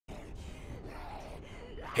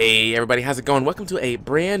Hey everybody, how's it going? Welcome to a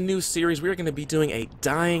brand new series. We're going to be doing a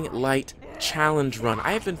Dying Light challenge run.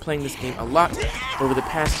 I have been playing this game a lot over the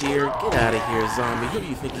past year. Get out of here, zombie. Who do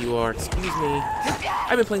you think you are? Excuse me.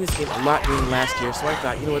 I've been playing this game a lot during last year, so I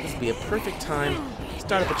thought, you know what, this would be a perfect time to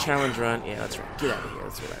start up a challenge run. Yeah, that's right. Get out of here.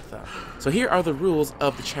 That's what I thought. So here are the rules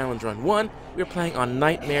of the challenge run. 1, we're playing on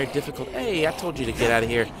Nightmare difficulty. Hey, I told you to get out of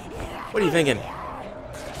here. What are you thinking?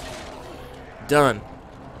 Done.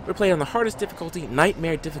 We're playing on the hardest difficulty,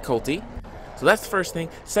 Nightmare difficulty. So that's the first thing.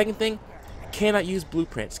 Second thing, I cannot use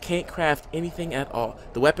blueprints. Can't craft anything at all.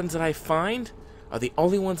 The weapons that I find are the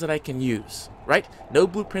only ones that I can use, right? No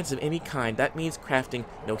blueprints of any kind. That means crafting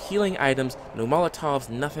no healing items, no Molotovs,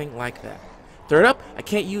 nothing like that. Third up, I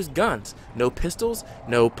can't use guns. No pistols,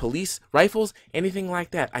 no police rifles, anything like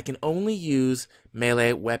that. I can only use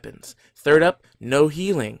melee weapons. Third up, no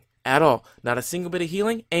healing at all. Not a single bit of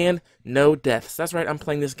healing, and no deaths. That's right, I'm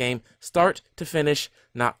playing this game start to finish,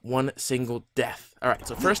 not one single death. Alright,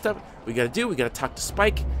 so first up, we gotta talk to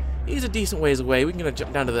Spike. He's a decent ways away. We're gonna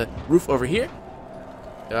jump down to the roof over here.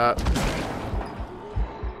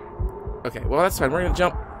 Okay, well that's fine. We're gonna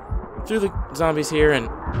jump through the zombies here and...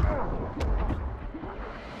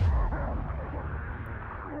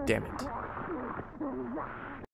 Damn it.